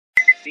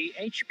The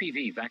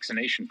HPV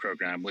vaccination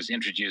program was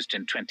introduced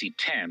in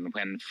 2010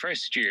 when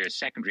first-year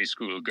secondary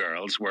school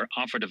girls were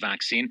offered a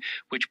vaccine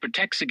which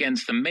protects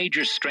against the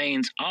major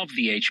strains of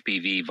the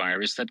HPV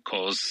virus that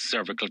cause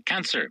cervical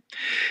cancer.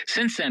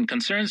 Since then,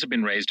 concerns have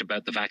been raised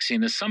about the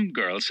vaccine as some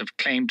girls have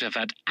claimed to have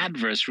had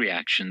adverse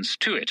reactions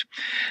to it.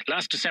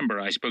 Last December,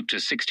 I spoke to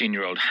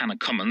 16-year-old Hannah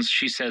Cummins.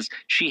 She says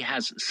she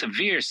has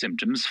severe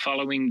symptoms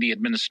following the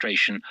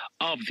administration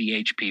of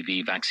the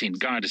HPV vaccine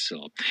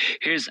Gardasil.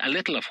 Here's a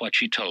little of what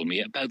she told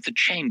me about the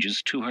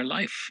changes to her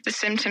life. The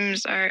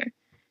symptoms are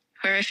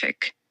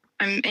horrific.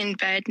 I'm in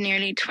bed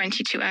nearly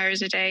 22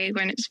 hours a day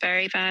when it's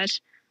very bad.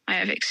 I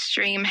have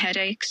extreme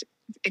headaches,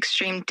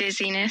 extreme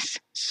dizziness,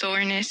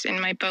 soreness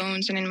in my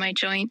bones and in my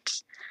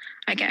joints.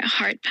 I get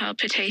heart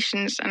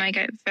palpitations and I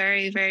get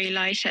very, very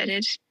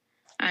lightheaded.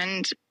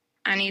 And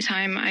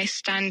anytime I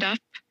stand up,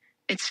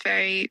 it's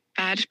very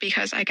bad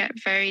because I get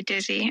very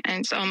dizzy and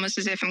it's almost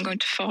as if I'm going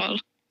to fall.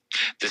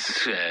 This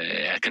is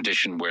a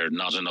condition where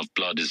not enough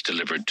blood is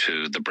delivered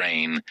to the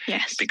brain.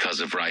 Yes.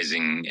 Because of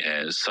rising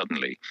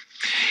suddenly.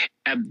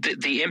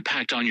 The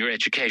impact on your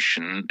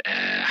education,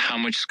 how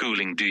much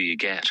schooling do you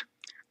get?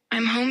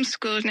 I'm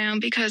homeschooled now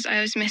because I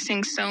was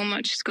missing so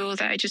much school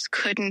that I just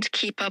couldn't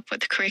keep up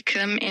with the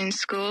curriculum in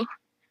school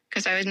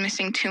because I was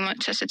missing too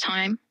much at a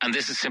time. And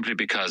this is simply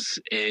because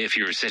if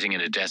you're sitting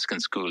in a desk in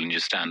school and you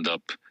stand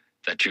up,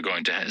 that you're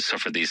going to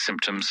suffer these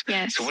symptoms.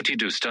 Yes. So what do you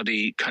do?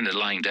 Study kind of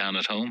lying down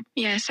at home?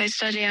 Yes, I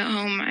study at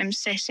home. I'm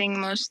sitting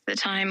most of the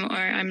time or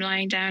I'm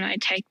lying down. I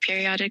take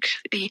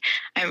periodically.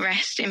 I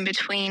rest in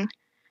between.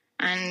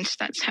 And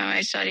that's how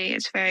I study.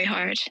 It's very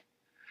hard.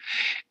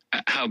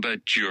 How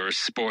about your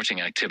sporting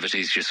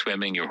activities, your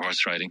swimming, your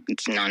horse riding?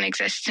 It's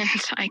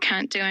non-existent. I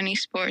can't do any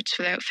sports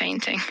without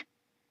fainting.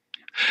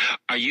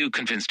 Are you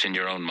convinced in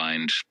your own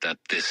mind that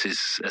this is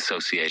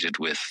associated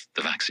with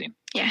the vaccine?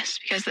 Yes,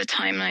 because the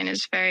timeline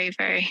is very,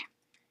 very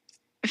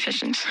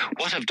efficient.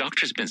 What have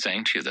doctors been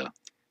saying to you, though?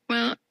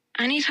 Well,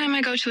 anytime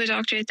I go to a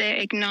doctor, they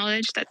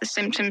acknowledge that the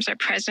symptoms are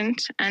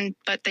present,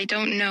 but they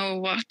don't know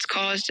what's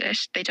caused it.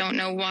 They don't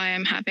know why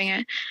I'm having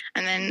it.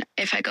 And then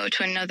if I go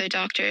to another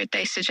doctor,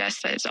 they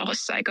suggest that it's all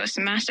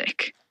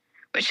psychosomatic,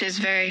 which is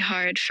very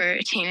hard for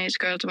a teenage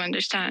girl to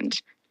understand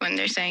when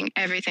they're saying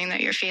everything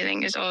that you're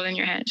feeling is all in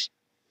your head.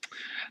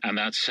 And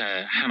that's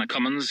Hannah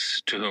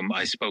Cummins, to whom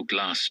I spoke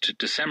last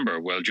December.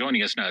 Well,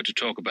 joining us now to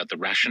talk about the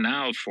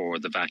rationale for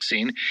the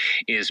vaccine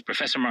is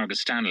Professor Margaret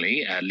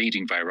Stanley, a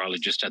leading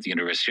virologist at the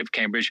University of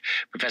Cambridge.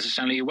 Professor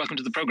Stanley, you're welcome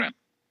to the programme.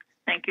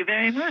 Thank you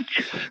very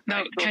much.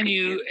 Now, can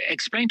you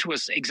explain to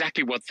us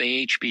exactly what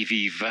the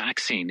HPV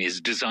vaccine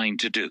is designed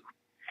to do?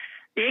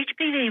 The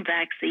HPV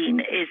vaccine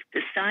is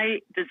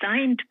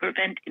designed to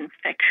prevent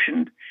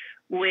infection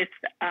with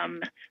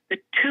the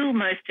two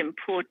most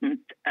important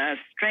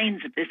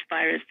strains of this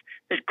virus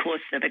that cause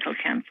cervical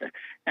cancer.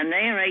 And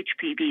they are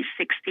HPV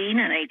 16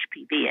 and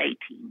HPV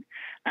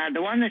 18.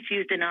 The one that's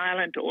used in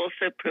Ireland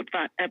also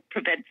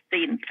prevents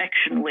the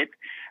infection with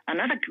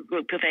another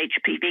group of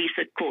HPVs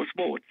that cause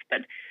warts.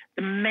 But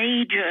the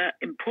major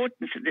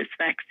importance of this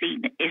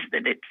vaccine is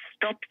that it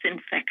stops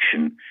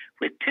infection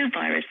with two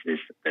viruses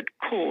that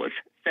cause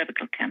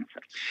cervical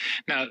cancer.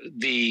 Now,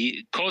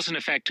 the cause and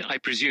effect, I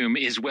presume,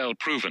 is well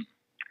proven.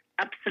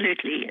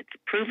 Absolutely. It's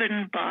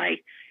proven by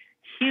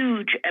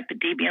huge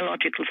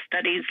epidemiological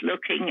studies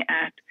looking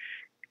at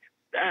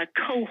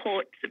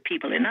cohorts of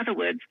people. In other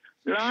words,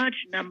 large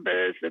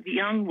numbers of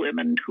young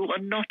women who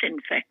are not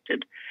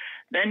infected.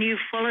 Then you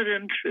follow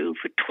them through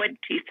for 20,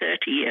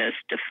 30 years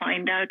to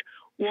find out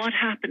what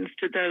happens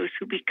to those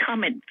who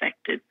become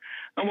infected.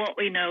 And what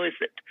we know is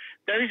that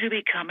those who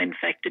become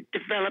infected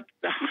develop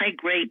the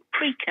high-grade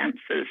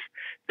precancers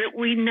that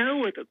we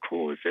know are the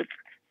cause of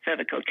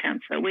cervical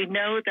cancer. We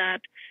know that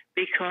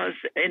because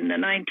in the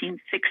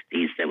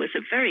 1960s there was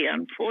a very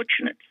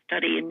unfortunate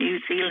study in New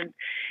Zealand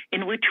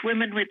in which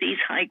women with these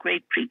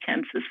high-grade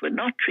precancers were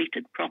not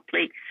treated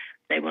properly.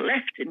 They were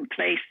left in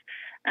place.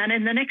 And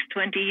in the next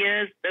 20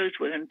 years, those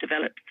women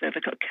developed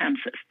cervical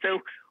cancer. So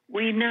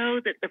we know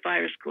that the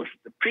virus causes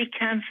the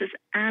precancers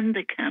and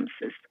the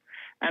cancers.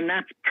 And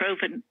that's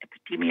proven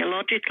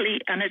epidemiologically,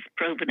 and it's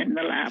proven in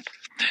the lab.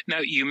 Now,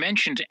 you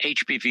mentioned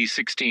HPV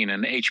 16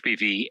 and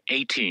HPV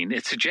 18.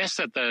 It suggests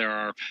that there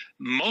are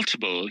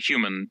multiple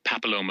human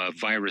papilloma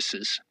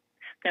viruses.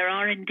 There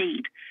are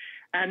indeed.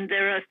 And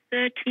there are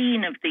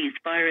 13 of these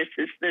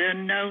viruses that are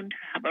known to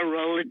have a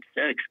role in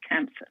cervix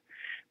cancer.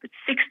 But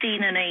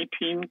 16 and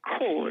 18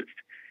 cause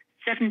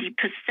 70%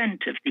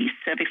 of these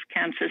cervix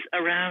cancers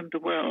around the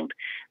world.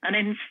 And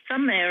in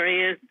some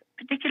areas,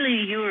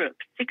 particularly Europe,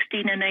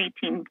 16 and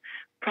 18,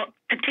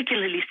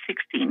 particularly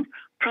 16,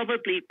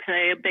 probably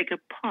play a bigger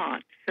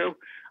part. So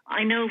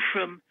I know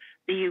from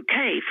the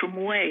UK,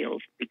 from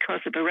Wales, because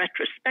of a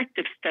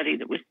retrospective study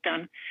that was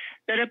done,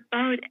 that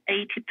about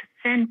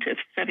 80% of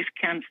cervix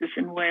cancers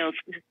in Wales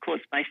was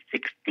caused by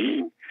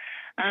 16,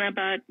 and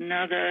about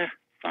another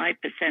 5%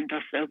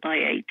 or so by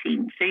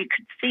 18. So you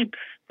could see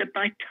that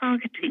by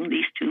targeting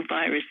these two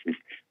viruses,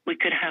 we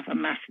could have a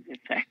massive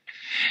effect.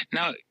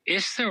 Now,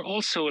 is there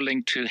also a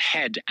link to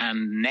head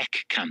and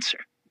neck cancer?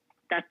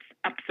 That's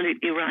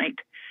absolutely right.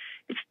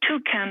 It's two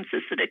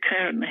cancers that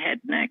occur in the head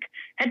and neck.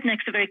 Head and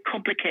neck's a very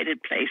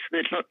complicated place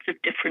with lots of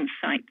different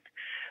sites.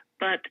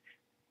 But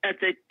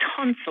the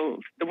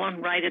tonsils, the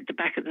one right at the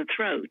back of the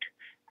throat,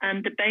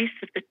 and the base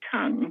of the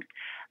tongue,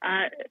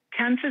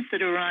 cancers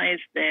that arise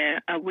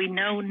there, we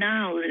know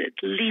now that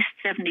at least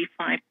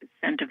 75%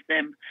 of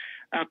them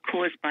are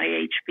caused by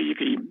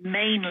HPV,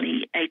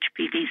 mainly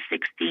HPV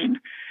 16.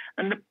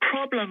 And the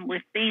problem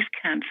with these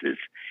cancers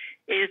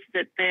is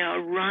that they are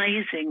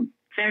rising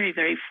very,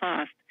 very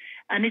fast.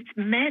 And it's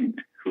men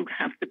who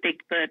have the big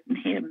burden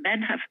here.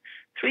 Men have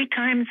 3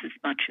 times as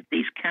much of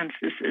these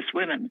cancers as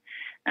women.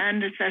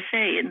 And as I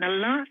say,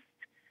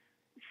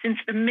 since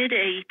the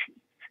mid-80s,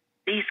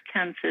 these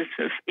cancers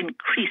have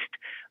increased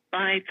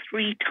by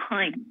 3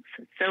 times.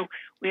 So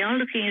we are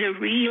looking at a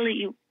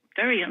really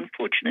very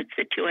unfortunate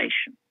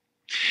situation.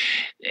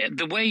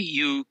 The way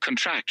you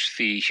contract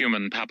the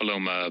human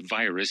papilloma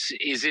virus,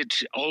 is it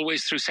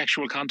always through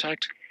sexual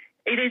contact?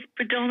 It is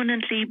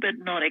predominantly, but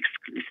not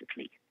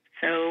exclusively.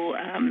 So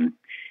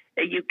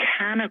you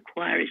can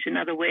acquire it in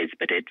other ways,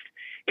 but it's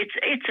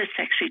a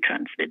sexually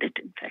transmitted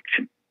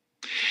infection.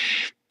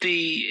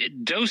 The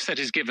dose that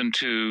is given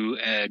to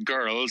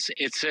girls,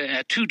 it's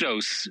a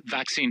 2-dose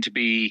vaccine to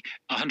be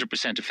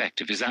 100%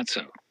 effective. Is that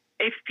so?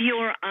 If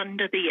you're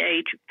under the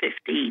age of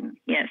 15,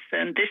 yes.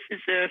 And this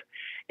is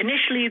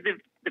initially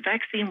the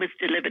vaccine was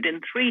delivered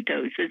in 3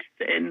 doses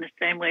in the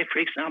same way, for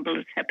example,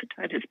 as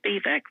hepatitis B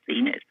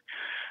vaccine is.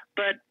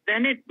 But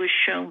then it was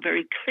shown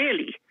very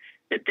clearly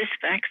that this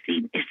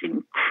vaccine is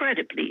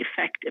incredibly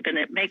effective and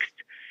it makes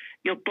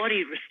your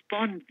body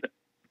respond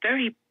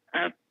very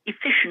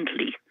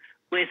efficiently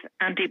with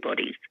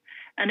antibodies.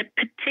 And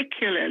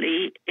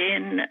particularly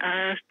in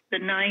the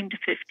 9 to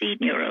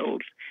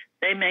 15-year-olds,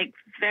 they make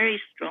very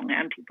strong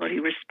antibody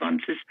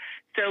responses.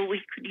 So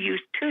we could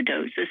use 2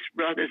 doses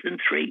rather than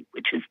 3,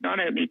 which is not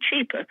only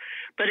cheaper,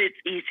 but it's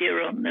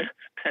easier on the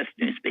person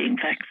who's being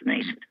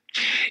vaccinated.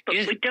 But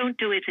we don't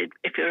do it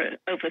if you're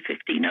over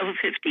 15. Over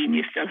 15,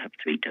 you still have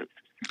 3 doses.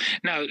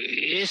 Now,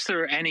 is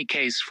there any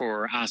case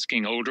for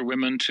asking older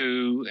women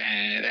to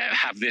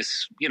have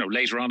this,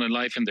 later on in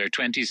life, in their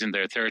 20s, in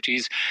their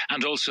 30s,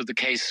 and also the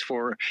case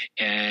for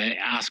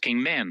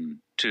asking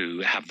men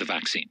to have the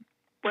vaccine?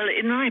 Well,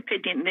 in my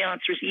opinion, the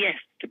answer is yes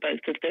to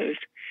both of those.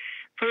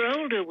 For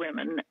older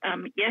women,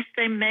 yes,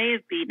 they may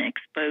have been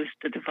exposed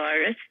to the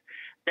virus.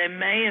 They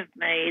may have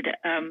made,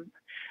 an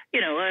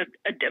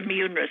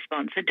immune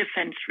response, a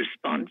defense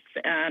response,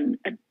 and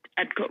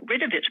got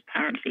rid of it,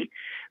 apparently.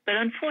 But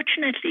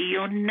unfortunately,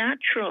 your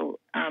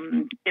natural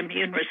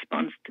immune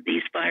response to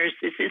these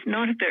viruses is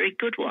not a very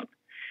good one.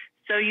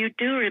 So you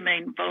do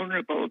remain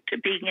vulnerable to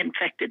being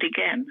infected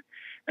again.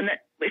 And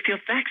that if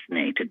you're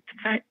vaccinated,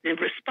 the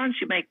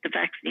response you make to the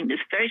vaccine is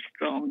very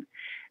strong,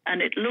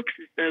 and it looks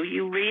as though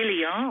you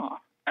really are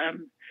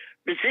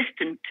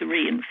resistant to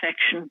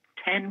reinfection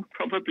 10,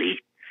 probably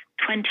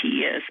 20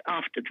 years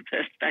after the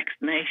first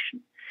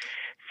vaccination.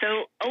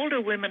 So older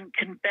women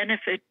can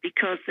benefit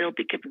because they'll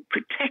be given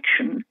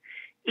protection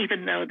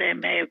even though they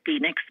may have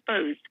been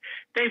exposed.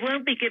 They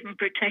won't be given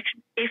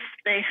protection if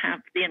they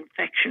have the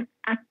infection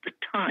at the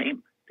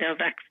time they're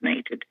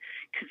vaccinated,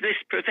 because this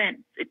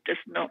prevents, it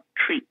does not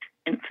treat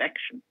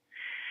infection.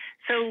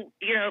 So,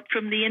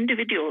 from the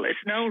individual, as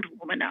an older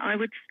woman, I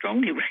would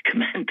strongly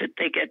recommend that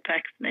they get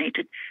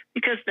vaccinated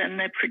because then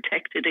they're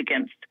protected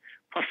against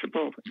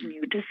possible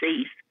new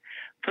disease.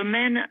 For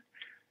men,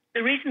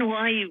 the reason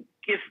why you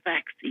give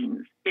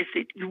vaccines is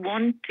that you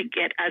want to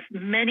get as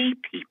many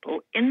people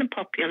in the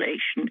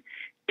population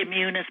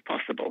immune as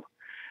possible,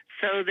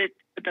 so that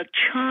the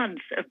chance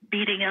of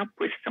meeting up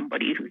with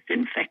somebody who's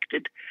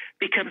infected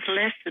becomes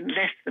less and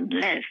less and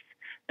less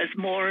as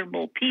more and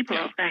more people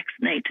are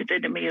vaccinated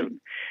and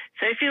immune.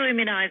 So if you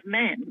immunize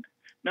men,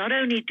 not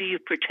only do you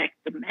protect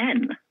the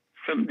men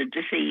from the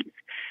disease,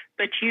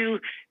 but you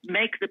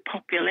make the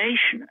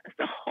population as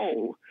a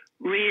whole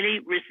really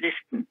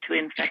resistant to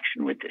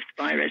infection with this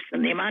virus,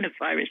 and the amount of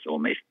virus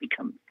almost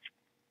becomes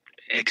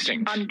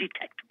extinct,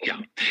 undetectable. Yeah,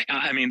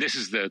 I mean, this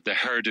is the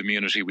herd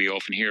immunity we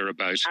often hear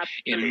about.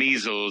 Absolutely. In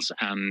measles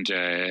and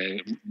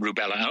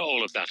rubella,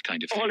 all of that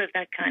kind of thing. All of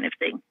that kind of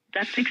thing.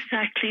 That's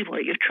exactly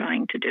what you're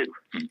trying to do.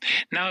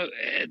 Now,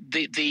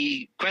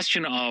 the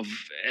question of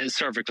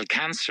cervical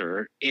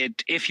cancer,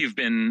 if you've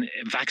been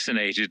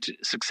vaccinated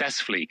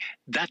successfully,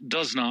 that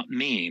does not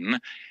mean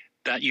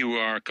that you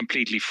are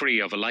completely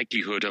free of a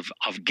likelihood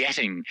of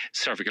getting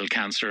cervical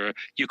cancer.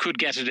 You could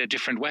get it a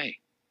different way.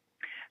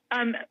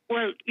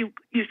 Well, you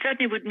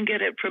certainly wouldn't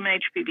get it from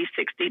HPV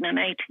 16 and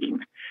 18,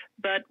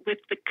 but with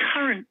the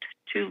current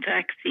 2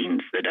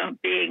 vaccines that are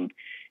being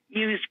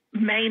used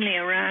mainly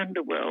around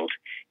the world,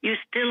 you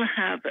still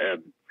have,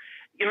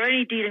 you're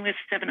only dealing with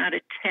 7 out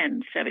of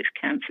 10 cervix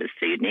cancers,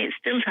 so you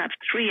still have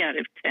 3 out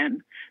of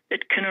 10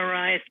 that can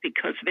arise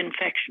because of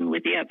infection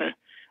with the other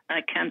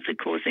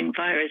cancer-causing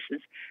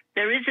viruses.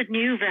 There is a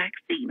new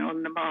vaccine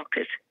on the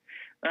market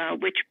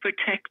which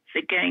protects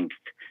against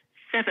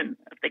 7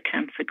 of the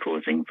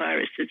cancer-causing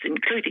viruses,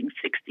 including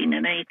 16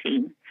 and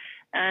 18.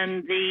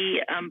 And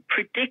the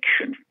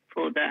prediction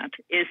for that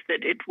is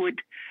that it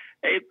would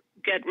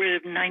get rid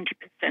of 90%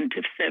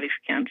 of cervix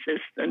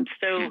cancers. And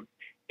so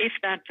if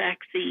that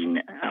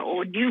vaccine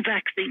or new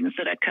vaccines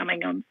that are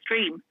coming on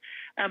stream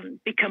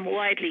become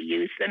widely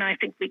used, then I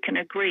think we can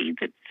agree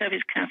that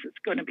cervix cancer is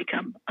going to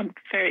become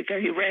very,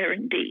 very rare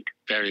indeed.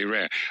 Very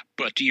rare.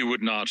 But you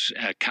would not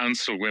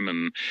counsel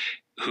women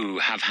who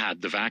have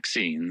had the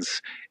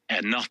vaccines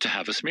not to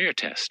have a smear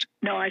test?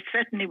 No, I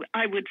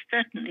would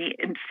certainly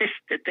insist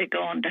that they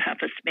go on to have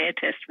a smear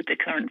test with the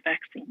current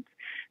vaccines,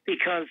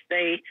 because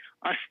they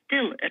are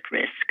still at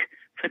risk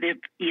for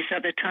these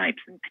other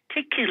types, and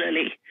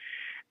particularly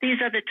these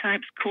other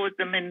types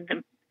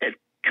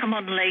come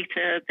on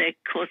later. They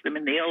cause them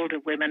in the older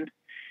women.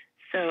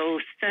 So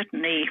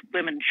certainly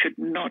women should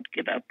not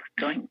give up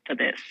going for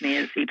their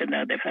smears, even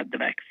though they've had the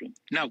vaccine.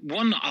 Now,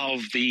 one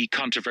of the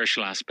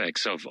controversial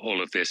aspects of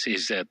all of this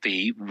is that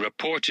the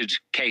reported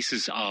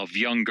cases of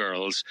young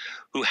girls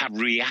who have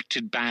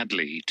reacted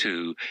badly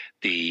to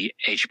the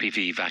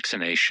HPV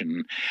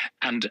vaccination,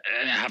 and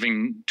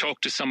having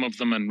talked to some of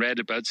them and read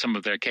about some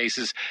of their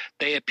cases,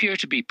 they appear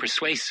to be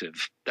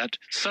persuasive that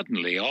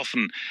suddenly,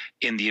 often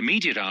in the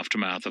immediate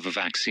aftermath of a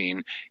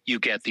vaccine, you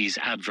get these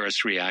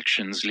adverse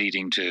reactions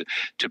leading to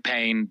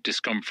pain,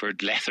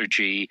 discomfort,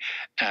 lethargy,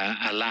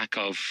 a lack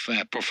of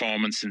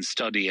performance in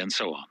study, and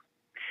so on.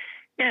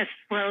 Yes,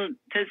 well,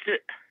 this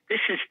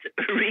is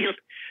a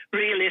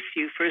real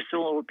issue for us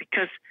all,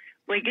 because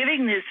we're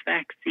giving this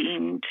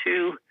vaccine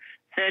to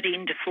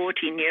 13 to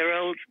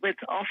 14-year-olds with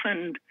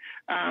often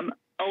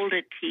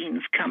older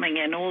teens coming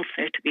in also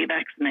to be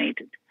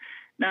vaccinated.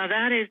 Now,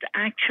 that is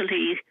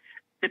actually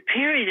the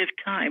period of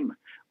time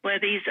where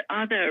these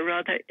other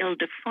rather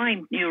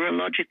ill-defined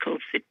neurological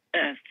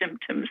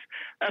symptoms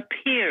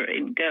appear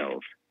in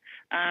girls.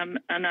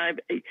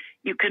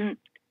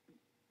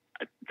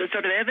 The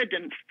sort of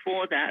evidence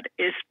for that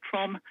is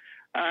from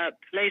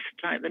places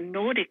like the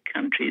Nordic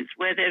countries,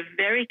 where they're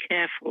very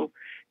careful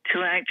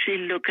to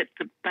actually look at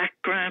the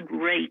background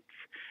rates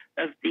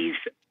of these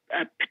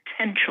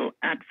potential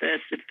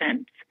adverse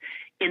events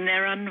in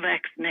their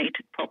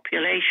unvaccinated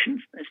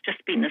populations. There's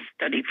just been a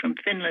study from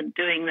Finland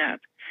doing that.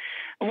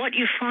 And what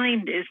you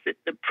find is that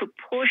the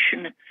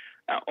proportion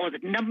or the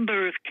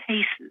number of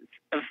cases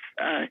of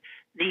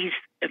these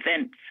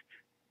events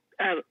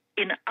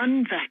in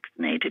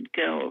unvaccinated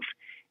girls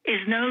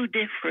is no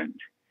different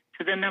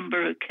to the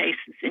number of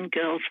cases in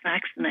girls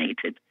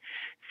vaccinated.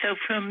 So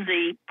from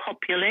the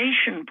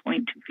population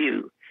point of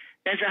view,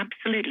 there's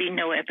absolutely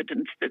no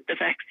evidence that the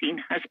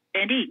vaccine has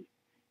any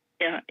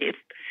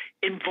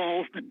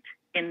involvement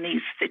in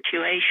these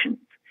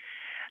situations.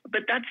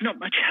 But that's not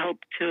much help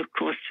to, of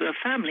course, to a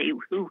family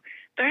who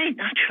very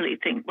naturally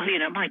think, well,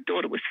 my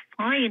daughter was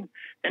fine,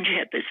 then she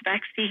had this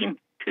vaccine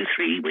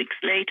 2-3 weeks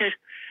later,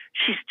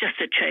 she's just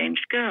a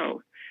changed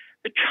girl.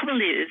 The trouble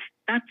is,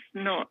 that's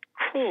not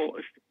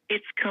cause,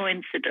 it's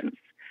coincidence.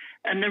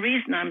 And the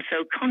reason I'm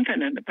so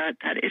confident about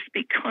that is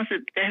because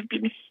there have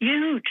been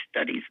huge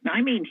studies, and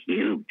I mean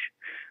huge.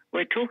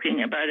 We're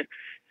talking about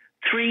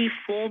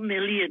 3-4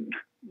 million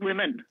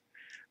women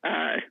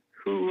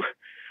who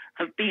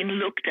have been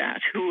looked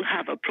at, who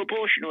have a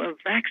proportion who are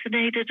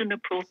vaccinated and a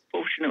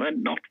proportion who are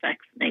not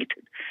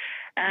vaccinated.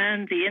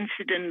 And the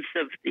incidence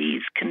of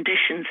these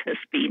conditions has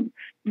been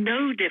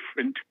no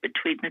different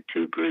between the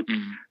two groups.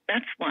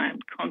 That's why I'm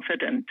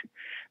confident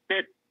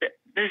that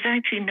there's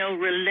actually no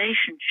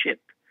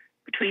relationship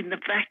between the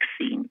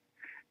vaccine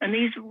and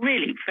these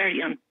really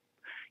very,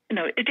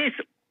 it is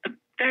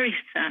very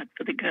sad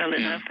for the girl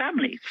and her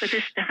family for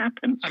this to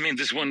happen. I mean,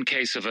 there's one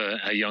case of a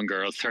young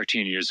girl,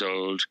 13 years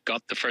old,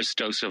 got the first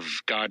dose of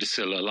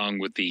Gardasil along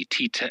with the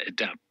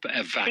Tdap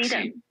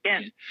vaccine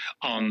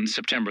on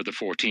September the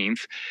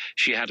 14th.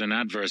 She had an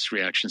adverse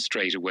reaction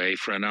straight away.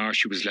 For an hour,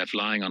 she was left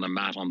lying on a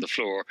mat on the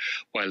floor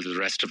while the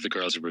rest of the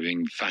girls were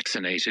being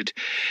vaccinated.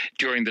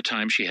 During the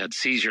time, she had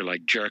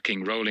seizure-like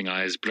jerking, rolling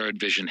eyes, blurred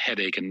vision,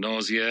 headache and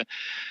nausea.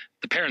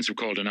 The parents were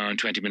called an hour and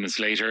 20 minutes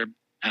later,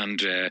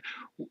 and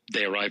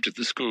they arrived at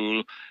the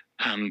school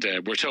and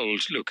were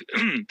told, look,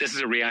 this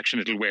is a reaction,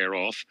 it'll wear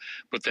off.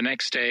 But the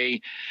next day,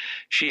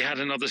 she had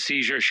another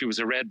seizure. She was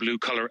a red-blue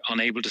colour,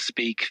 unable to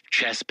speak,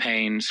 chest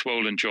pain,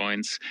 swollen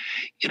joints.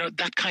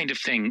 That kind of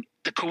thing.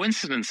 The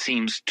coincidence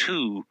seems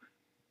too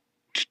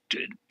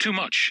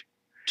much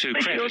to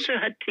credit. But she also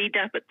had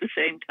Tdap at the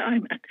same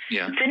time.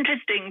 Yeah. It's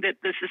interesting that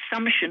this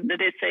assumption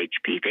that it's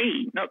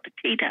HPV, not the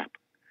Tdap.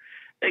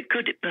 It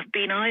could have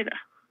been either.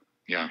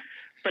 Yeah.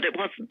 But it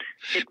wasn't.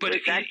 But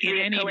in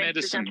any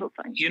medicine,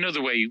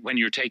 the way when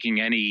you're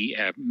taking any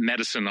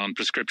medicine on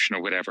prescription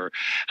or whatever,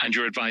 and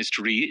you're advised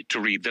to read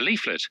the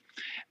leaflet.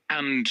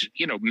 And,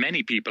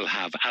 many people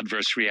have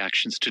adverse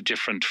reactions to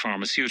different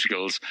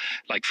pharmaceuticals,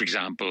 like, for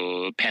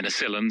example,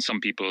 penicillin.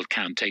 Some people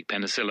can't take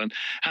penicillin.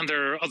 And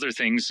there are other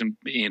things, in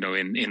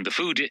the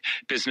food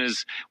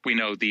business, we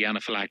know the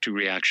anaphylactic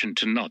reaction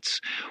to nuts.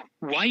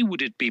 Why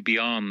would it be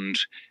beyond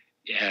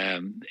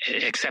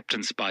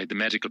acceptance by the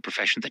medical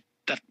profession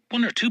that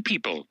one or two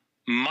people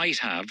might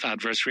have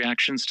adverse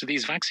reactions to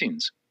these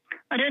vaccines.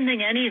 I don't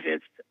think any of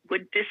us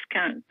would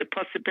discount the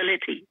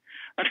possibility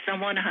of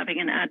someone having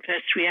an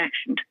adverse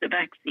reaction to the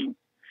vaccine.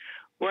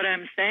 What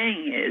I'm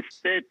saying is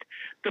that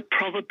the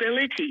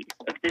probability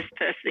of this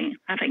person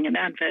having an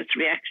adverse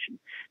reaction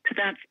to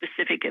that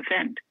specific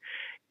event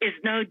is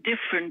no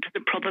different to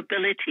the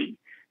probability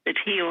that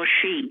he or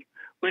she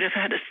would have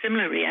had a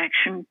similar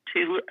reaction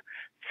to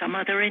some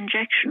other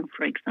injection,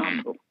 for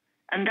example.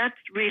 And that's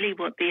really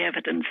what the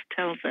evidence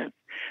tells us.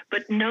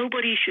 But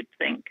nobody should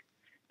think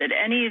that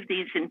any of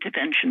these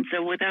interventions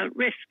are without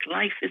risk.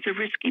 Life is a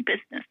risky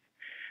business.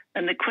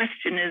 And the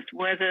question is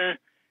whether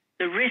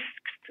the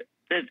risks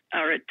that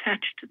are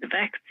attached to the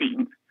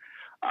vaccine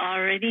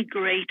are any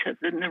greater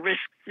than the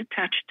risks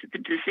attached to the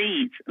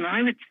disease. And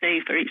I would say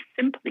very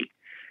simply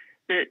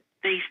that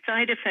the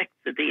side effects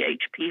of the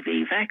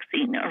HPV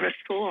vaccine are a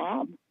sore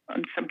arm,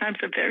 and sometimes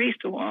a very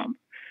sore arm.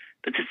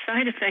 But the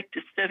side effect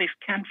of cervix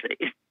cancer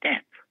is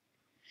death,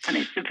 and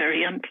it's a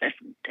very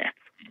unpleasant death.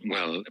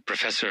 Well,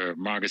 Professor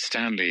Margaret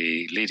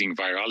Stanley, leading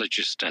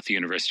virologist at the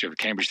University of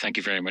Cambridge, thank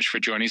you very much for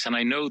joining us. And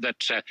I know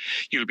that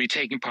you'll be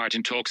taking part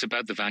in talks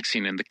about the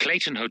vaccine in the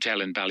Clayton Hotel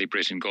in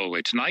Ballybrit in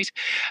Galway tonight,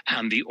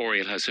 and the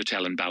Oriel House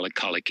Hotel in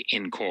Ballincollig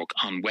in Cork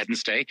on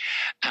Wednesday.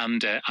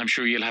 And I'm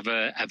sure you'll have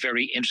a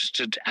very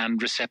interested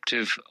and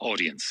receptive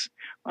audience.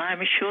 Well,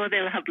 I'm sure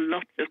they'll have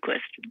lots of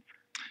questions.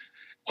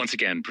 Once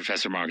again,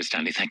 Professor Margaret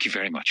Stanley, thank you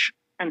very much.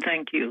 And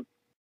thank you.